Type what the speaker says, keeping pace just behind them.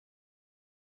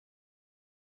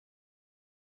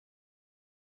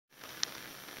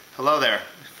Hello there.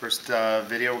 First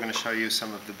video we're going to show you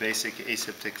some of the basic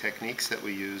aseptic techniques that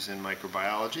we use in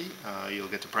microbiology. You'll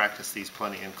get to practice these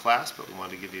plenty in class, but we want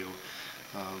to give you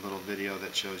a little video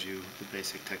that shows you the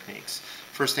basic techniques.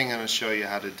 First thing I'm going to show you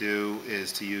how to do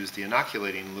is to use the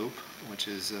inoculating loop, which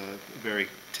is a very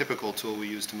typical tool we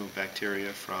use to move bacteria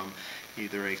from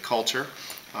either a culture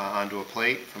onto a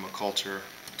plate, from a culture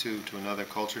tube to another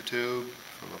culture tube,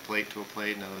 from a plate to a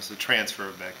plate. Now there's the transfer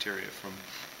of bacteria from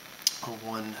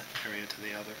one area to the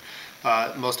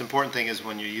other. Most important thing is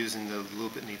when you're using the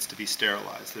loop, it needs to be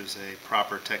sterilized. There's a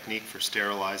proper technique for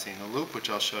sterilizing a loop, which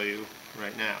I'll show you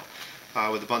right now.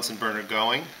 With the Bunsen burner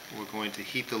going, we're going to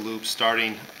heat the loop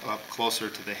starting up closer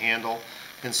to the handle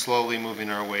and slowly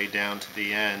moving our way down to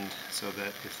the end, so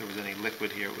that if there was any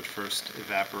liquid here, it would first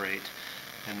evaporate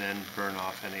and then burn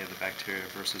off any of the bacteria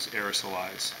versus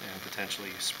aerosolize and potentially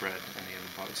spread any of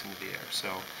the bugs into the air. So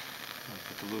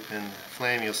put the loop in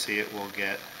flame, you'll see it will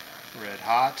get red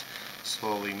hot.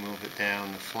 Slowly move it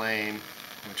down the flame,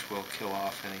 which will kill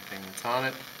off anything that's on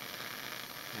it,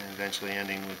 and eventually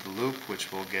ending with the loop,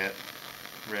 which will get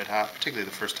red hot, particularly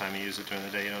the first time you use it during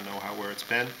the day. You don't know where it's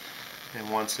been. And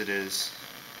once it is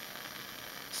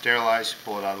sterilized, you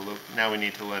pull it out of the loop. Now we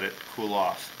need to let it cool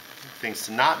off. Things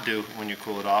to not do when you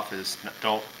cool it off is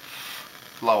don't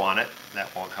blow on it.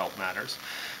 That won't help matters.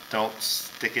 Don't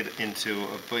stick it into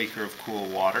a beaker of cool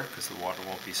water, because the water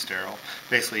won't be sterile.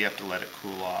 Basically, you have to let it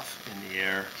cool off in the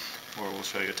air, or we'll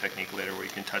show you a technique later where you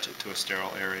can touch it to a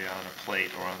sterile area on a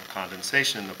plate or on the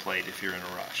condensation in the plate if you're in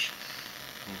a rush.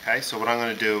 Okay, so what I'm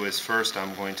going to do is first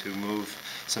I'm going to move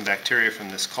some bacteria from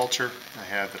this culture I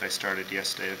have that I started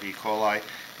yesterday of E. coli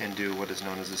and do what is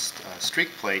known as a streak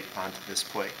plate onto this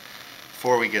plate.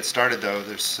 Before we get started though,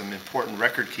 there's some important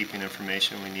record-keeping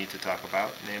information we need to talk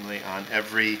about. Namely, on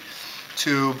every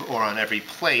tube or on every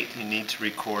plate you need to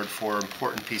record 4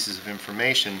 important pieces of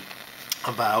information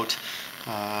about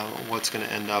what's going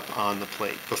to end up on the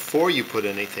plate. Before you put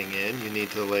anything in, you need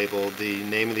to label the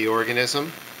name of the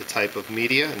organism, the type of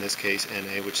media, in this case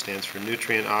Na, which stands for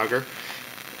nutrient agar,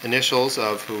 initials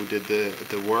of who did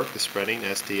the work, the spreading,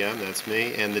 SDM, that's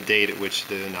me, and the date at which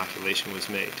the inoculation was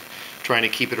made. Trying to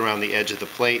keep it around the edge of the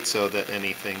plate so that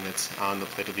anything that's on the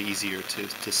plate will be easier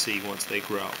to see once they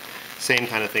grow. Same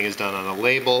kind of thing is done on a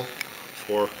label.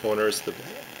 4 corners, the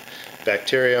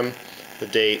bacterium, the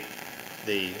date,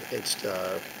 the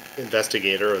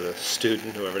investigator or the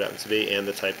student, whoever it happens to be, and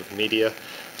the type of media.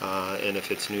 And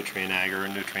if it's nutrient agar or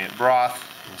nutrient broth,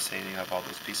 you see you have all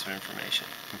those pieces of information.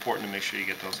 Important to make sure you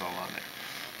get those all on there.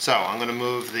 So I'm going to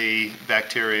move the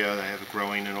bacteria. I have a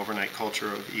growing and overnight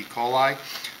culture of E. coli.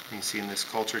 You can see in this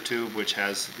culture tube, which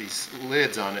has these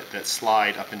lids on it that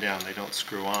slide up and down. They don't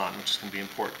screw on, which is going to be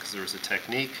important because there is a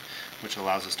technique which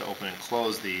allows us to open and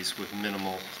close these with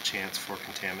minimal chance for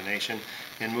contamination,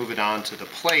 and move it on to the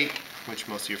plate, which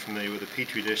most of you are familiar with, a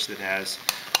petri dish that has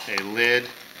a lid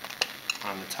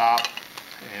on the top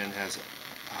and has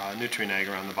nutrient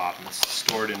agar on the bottom. It's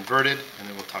stored inverted, and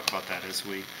then we'll talk about that as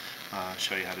we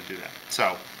show you how to do that.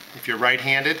 So if you're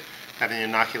right-handed, having an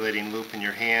inoculating loop in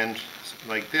your hand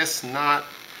like this, not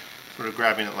sort of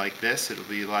grabbing it like this. It'll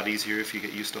be a lot easier if you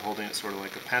get used to holding it sort of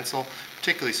like a pencil,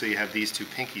 particularly so you have these 2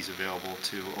 pinkies available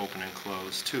to open and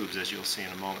close tubes, as you'll see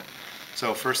in a moment.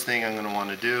 So first thing I'm going to want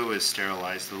to do is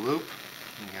sterilize the loop.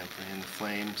 Again, put in the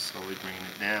flame, slowly bringing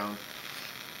it down,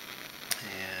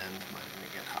 and letting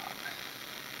it get hot.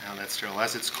 Now that's sterile.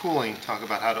 As it's cooling, talk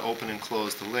about how to open and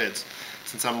close the lids.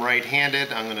 Since I'm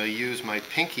right-handed, I'm going to use my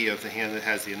pinky of the hand that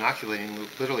has the inoculating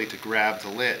loop literally to grab the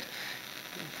lid.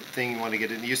 Thing you want to get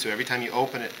used to, every time you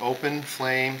open it, open,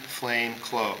 flame, flame,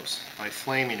 close. By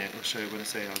flaming it, I'll show you what I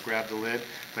say. I'll grab the lid,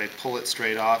 if I pull it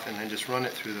straight off and then just run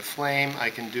it through the flame, I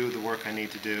can do the work I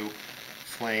need to do,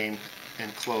 flame,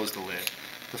 and close the lid.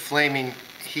 The flaming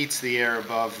heats the air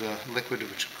above the liquid,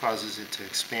 which causes it to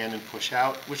expand and push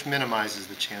out, which minimizes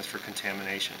the chance for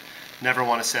contamination. Never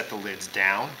want to set the lids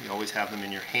down. You always have them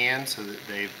in your hand so that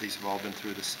these have all been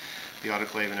through the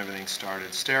autoclave and everything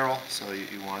started sterile, so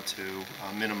you want to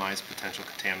minimize potential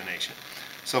contamination.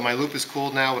 So my loop is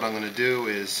cooled now. What I'm going to do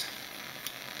is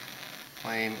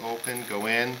flame open, go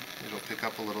in. It'll pick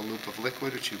up a little loop of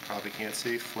liquid, which you probably can't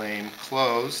see. Flame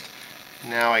closed.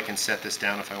 Now I can set this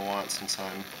down if I want. Since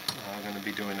I'm going to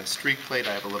be doing a streak plate,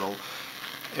 I have a little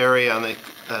area on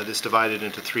this divided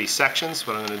into 3 sections.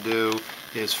 What I'm going to do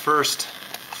is first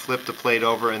flip the plate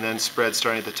over and then spread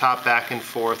starting at the top back and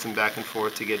forth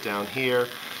to get down here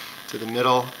to the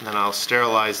middle, and then I'll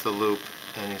sterilize the loop,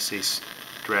 and you see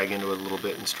drag into it a little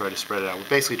bit and try to spread it out. We're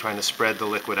basically trying to spread the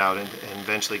liquid out and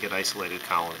eventually get isolated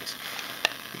colonies.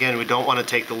 Again, we don't want to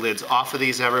take the lids off of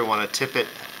these ever. We want to tip it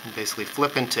and basically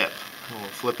flip and tip. We'll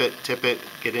flip it, tip it,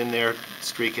 get in there,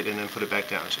 streak it, and then put it back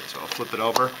down. So I'll flip it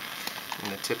over, I'm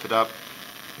going to tip it up,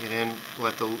 get in,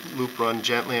 let the loop run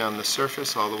gently on the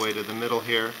surface all the way to the middle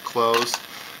here, close.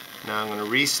 Now I'm going to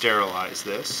re-sterilize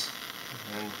this,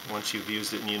 and once you've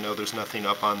used it and you know there's nothing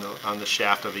up on the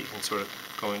shaft of it, you can sort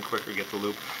of go in quicker, get the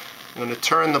loop. I'm going to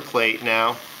turn the plate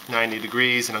now 90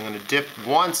 degrees, and I'm going to dip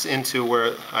once into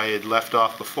where I had left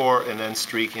off before, and then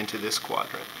streak into this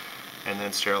quadrant, and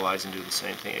then sterilize and do the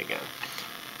same thing again.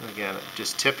 Again,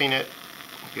 just tipping it,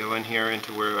 go in here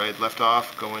into where I had left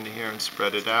off, go into here and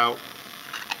spread it out,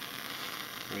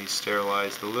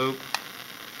 re-sterilize the loop.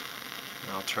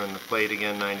 And I'll turn the plate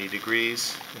again 90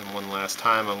 degrees, and one last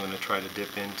time I'm going to try to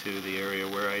dip into the area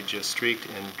where I just streaked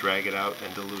and drag it out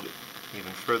and dilute it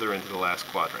even further into the last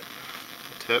quadrant.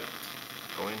 Tip,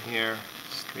 go in here,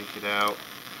 streak it out,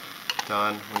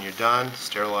 done. When you're done,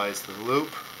 sterilize the loop.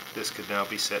 This could now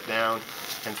be set down,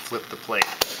 and flip the plate.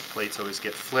 Plates always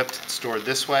get flipped, stored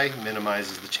this way,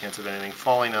 minimizes the chance of anything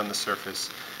falling on the surface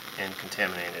and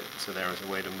contaminating it. So there is a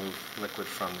way to move liquid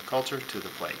from the culture to the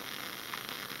plate.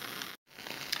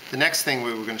 The next thing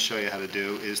we were going to show you how to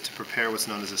do is to prepare what's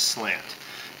known as a slant.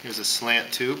 Here's a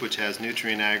slant tube which has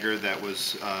nutrient agar that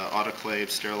was autoclaved,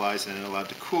 sterilized, and allowed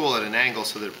to cool at an angle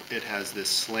so that it has this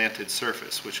slanted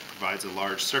surface, which provides a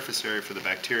large surface area for the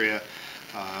bacteria.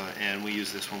 And we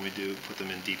use this when we do put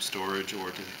them in deep storage or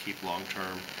to keep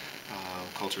long-term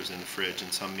cultures in the fridge,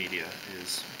 and some media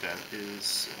is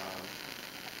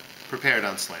prepared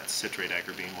on slants, citrate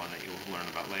agar being one that you'll learn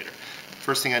about later.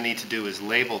 First thing I need to do is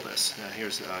label this.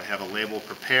 I have a label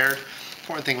prepared.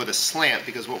 Important thing with a slant,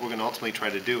 because what we're going to ultimately try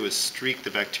to do is streak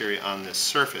the bacteria on this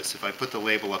surface. If I put the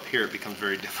label up here, it becomes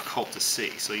very difficult to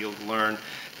see. So you'll learn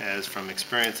as from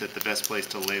experience that the best place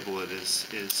to label it is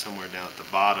somewhere down at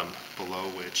the bottom, below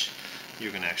which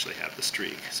you're going to actually have the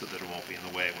streak, so that it won't be in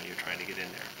the way when you're trying to get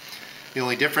in there. The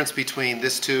only difference between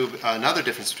this tube, another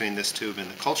difference between this tube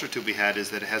and the culture tube we had, is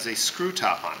that it has a screw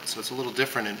top on it, so it's a little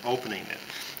different in opening it.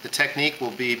 The technique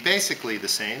will be basically the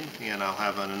same. Again, I'll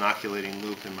have an inoculating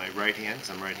loop in my right hand,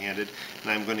 because I'm right-handed,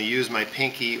 and I'm going to use my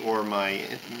pinky or my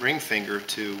ring finger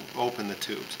to open the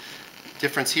tubes.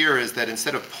 Difference here is that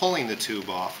instead of pulling the tube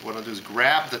off, what I'll do is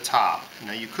grab the top.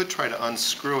 Now you could try to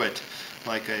unscrew it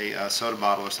like a soda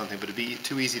bottle or something, but it'd be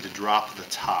too easy to drop the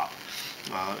top.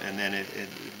 And then it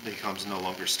becomes no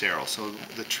longer sterile. So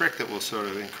the trick that will sort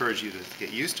of encourage you to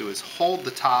get used to is hold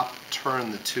the top,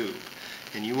 turn the tube,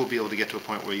 and you will be able to get to a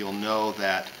point where you'll know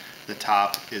that the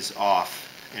top is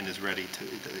off and is ready to,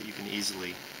 you can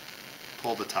easily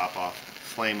pull the top off,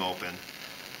 flame open,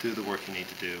 do the work you need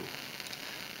to do,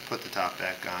 put the top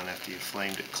back on after you've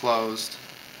flamed it closed,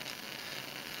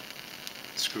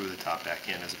 screw the top back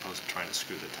in as opposed to trying to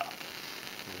screw the top.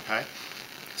 Okay?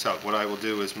 So what I will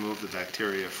do is move the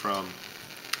bacteria from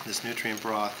this nutrient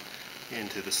broth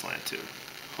into the slant tube,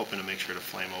 hoping to make sure to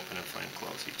flame open and flame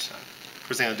close each time.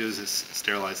 First thing I'll do is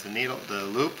sterilize the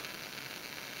loop.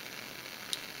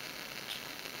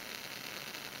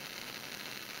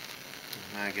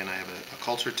 Now again, I have a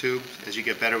culture tube. As you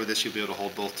get better with this, you'll be able to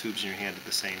hold both tubes in your hand at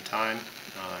the same time.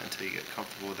 Until you get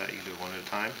comfortable with that, you can do it one at a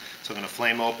time. So I'm going to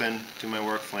flame open, do my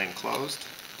work, flame closed.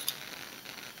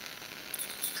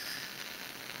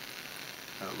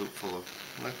 Got a loop full of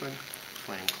liquid,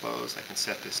 flame closed. I can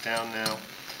set this down now.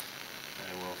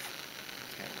 I will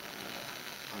again,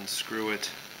 unscrew it.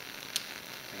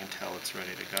 I can tell it's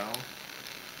ready to go.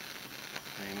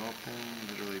 Flame open,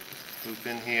 literally put the loop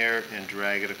in here and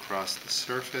drag it across the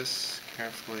surface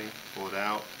carefully, pull it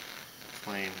out,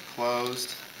 flame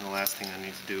closed. And the last thing I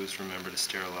need to do is remember to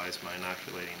sterilize my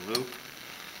inoculating loop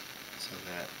so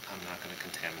that I'm not going to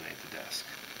contaminate the desk.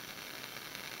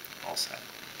 All set.